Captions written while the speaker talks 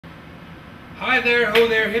Hi there, ho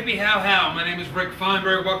there, hippie how how. My name is Rick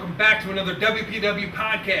Feinberg. Welcome back to another WPW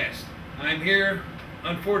podcast. I'm here,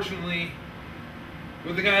 unfortunately,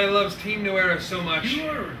 with the guy who loves Team New Era so much. You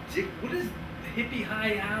are ridiculous. What is hippie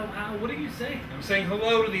hi how how? What are you saying? I'm saying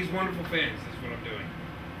hello to these wonderful fans. That's what I'm doing.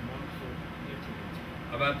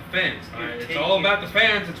 About the fans. It's all about the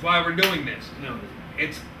fans. That's why we're doing this. No,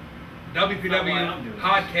 it's WPW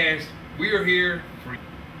podcast. We are here for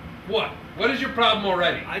what? What is your problem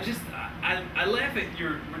already? I laugh at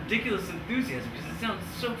your ridiculous enthusiasm because it sounds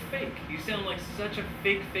so fake. You sound like such a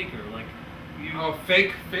fake faker. Like you. Oh,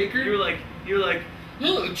 fake faker? You're like,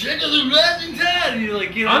 oh, check out the rising tide. And you're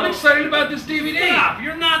like, you know. I'm excited about this DVD. Stop!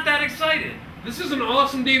 You're not that excited. This is an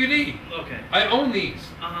awesome DVD. Okay. I own these.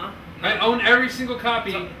 Uh-huh. I own every single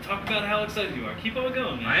copy. Talk about how excited you are. Keep on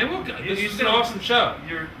going, man. I am okay. This is an awesome show.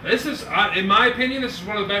 This is, in my opinion, this is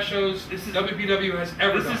one of the best shows WPW has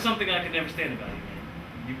ever done. This is something I could never stand about you, man.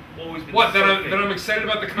 You've always been what? So that I'm excited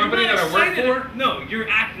about the company that I work for? No, you're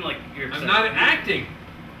acting like you're excited. I'm not acting.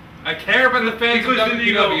 I care about the fans of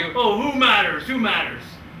WPW. You go, oh, who matters? Who matters?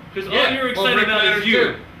 Because all you're excited about is you.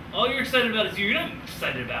 Too. All you're excited about is you. You're not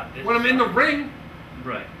excited about this. When I'm in the ring.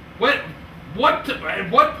 Right.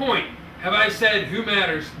 At what point have I said who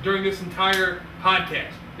matters during this entire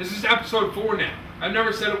podcast? This is episode 4 now. I've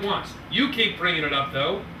never said it once. You keep bringing it up,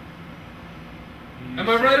 though. Am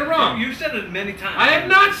I right or wrong? You've said it many times. I have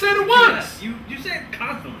not said it once. You say it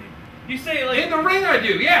constantly. You say it like... In the ring I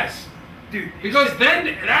do, yes. Dude. Because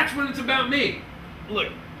then, that's when it's about me. Look,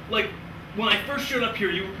 like, when I first showed up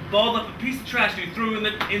here, you balled up a piece of trash and you threw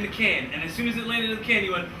it in the can. And as soon as it landed in the can,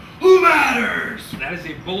 you went, who matters? That is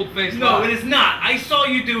a bold-faced lie. No, it is not. I saw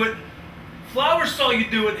you do it. Flowers saw you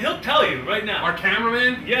do it. He'll tell you right now. Our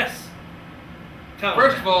cameraman? Yes. Tell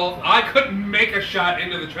First of all, I couldn't make a shot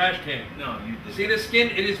into the trash can. No, you didn't. See the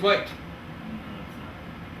skin? It is white. No,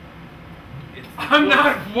 it's not. I'm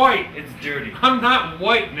not white. It's dirty. I'm not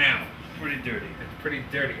white now. Pretty dirty. It's pretty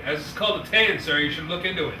dirty. As it's called a tan, sir, you should look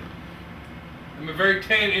into it. I'm a very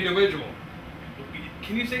tan individual.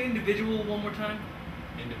 Can you say individual one more time?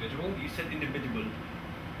 Individual? You said individual.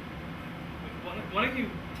 Why don't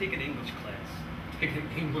you take an English class? Take an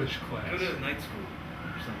English class. Go to night school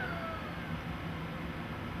or something.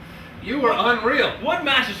 You were unreal. What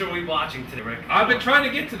matches are we watching today, Rick? I've been trying to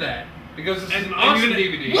get to that because this is an awesome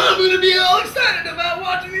DVD. Well, I'm going to be all excited about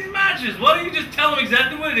watching these matches. Why don't you just tell them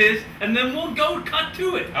exactly what it is, and then we'll go cut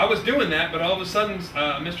to it. I was doing that, but all of a sudden,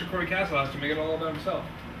 Mr. Corey Castle has to make it all about himself.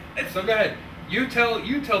 So go ahead. You tell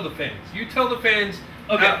the fans. You tell the fans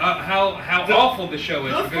how awful the show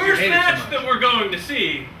is. The first match that we're going to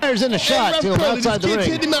see. There's in the shot to him outside the ring.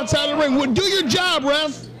 Hit him outside the ring. Well, do your job,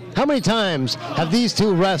 ref. How many times have these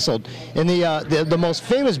two wrestled in the most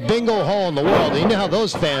famous bingo hall in the world? And you know how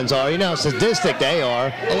those fans are. You know how sadistic they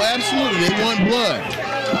are. Oh, absolutely. They want blood.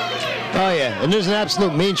 Oh, yeah. And there's an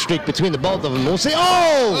absolute mean streak between the both of them. We'll see.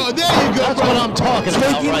 Oh! There you go. That's what I'm talking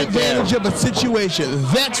about Taking right there. advantage of a situation.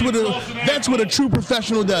 That's what a true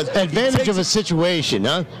professional does. Advantage of a situation,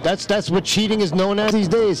 huh? That's what cheating is known as these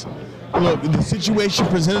days. Look, the situation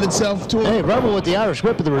presented itself to him. Hey, Rebel with the Irish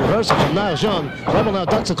whip of the reversal from Niles Young. Rebel now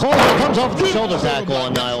ducks a call and comes off with the shoulder tackle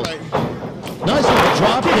on Niles. Nice little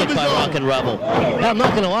drop kick by Rockin Rebel. Yeah, I'm not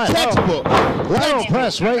going to lie. Textbook. Lateral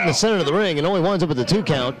press right in the center of the ring and only winds up with the 2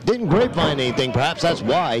 count. Didn't grapevine anything, perhaps that's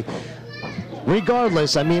why.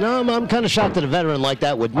 Regardless, I mean, I'm kind of shocked that a veteran like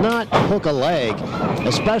that would not hook a leg,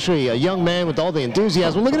 especially a young man with all the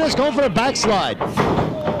enthusiasm. Look at this, going for a backslide.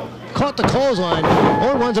 Caught the clothesline,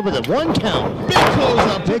 or winds up with a 1 count. Big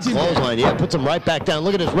clothesline. Big clothesline, yeah, puts him right back down.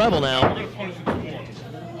 Look at this Rebel now.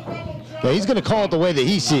 Yeah, he's going to call it the way that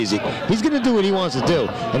he sees it. He's going to do what he wants to do,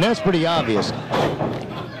 and that's pretty obvious.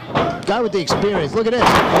 Guy with the experience. Look at this.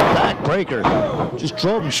 Back breaker. Just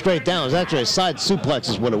drove him straight down. It was actually a side suplex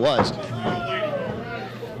is what it was.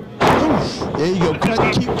 Oof. There you go.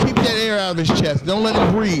 Keep that air out of his chest. Don't let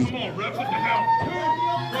him breathe.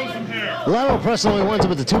 Lateral press only winds up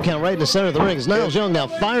with the 2 count right in the center of the ring. It's Niles Young now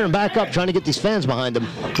firing back up, trying to get these fans behind him.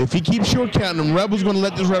 If he keeps short counting him, Rebel's going to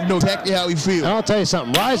let this ref know exactly how he feels. And I'll tell you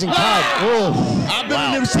something. Rising tide. Oh, I've been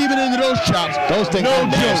in the receiving end of those chops. Those things are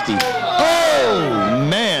nasty. Oh,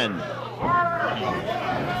 man.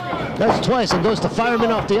 That's twice and goes to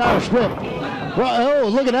fireman off the Irish whip. Well, oh,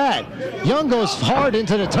 look at that. Young goes hard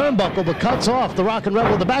into the turnbuckle, but cuts off the Rockin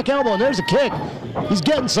Rebel with the back elbow, and there's a kick. He's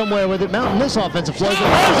getting somewhere with it, mounting this offensive flow. There's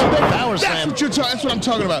a big power slam. That's what I'm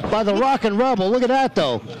talking about. By the Rockin Rebel. Look at that,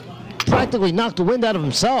 though. Practically knocked the wind out of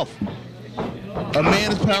himself. A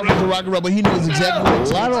man as powerful as the Rockin Rebel. He knows exactly what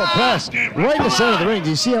to do. Lateral press right in the center of the ring. Do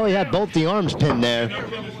you see how he had both the arms pinned there?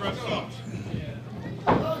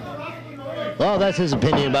 Well, that's his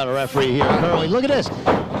opinion about a referee here currently. Look at this.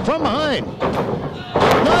 From behind.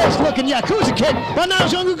 Nice looking Yakuza kick. But now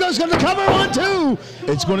Jungkook's going to cover 1-2.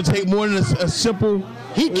 It's going to take more than a simple.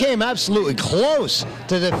 He came absolutely close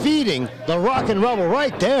to defeating the Rockin' Rebel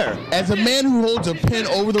right there. As a man who holds a pin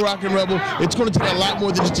over the Rockin' Rebel, it's going to take a lot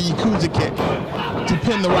more than just a Yakuza kick to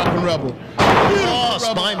pin the Rockin' Rebel. Oh,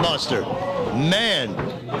 spine buster. Man.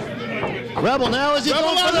 Rebel now is he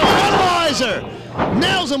going for the fertilizer.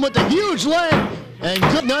 Nails him with the huge leg. And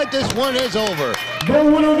good night, this one is over. The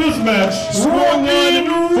winner of this match, Rockin'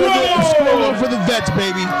 Rebel! For the vets,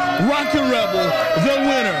 baby. Rockin' Rebel, the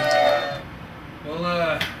winner.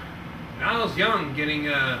 Well, Niles Young getting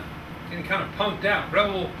kind of punked out.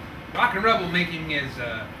 Rockin' Rebel making his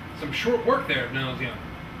some short work there of Niles Young.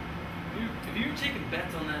 If you were taking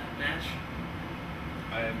bets on that match,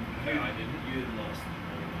 I didn't. You had lost.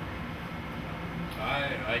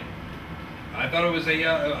 I thought it was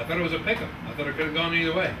a pick'em. I thought it could have gone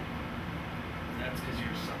either way. That's because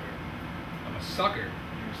you're a sucker. I'm a sucker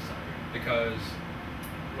You're a sucker.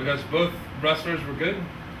 because both wrestlers were good.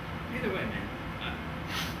 Either way, man.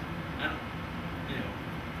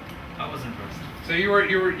 I was impressed. So you were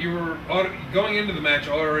going into the match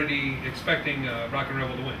already expecting Rockin'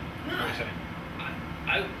 Rebel to win. No, What you're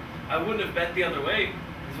saying? I wouldn't have bet the other way.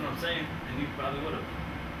 Is what I'm saying, and you probably would have.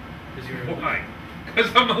 Because you're. Why?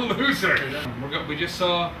 Because I'm a loser. We just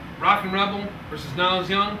saw Rockin' Rebel versus Niles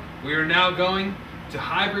Young. We are now going to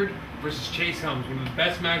Hybrid versus Chase Helms, one of the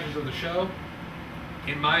best matches of the show,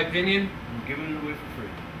 in my opinion. I'm giving it away for free.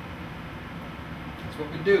 That's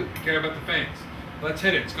what we do. We care about the fans. Let's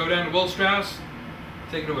hit it. Let's go down to Will Strauss.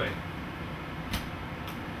 Take it away.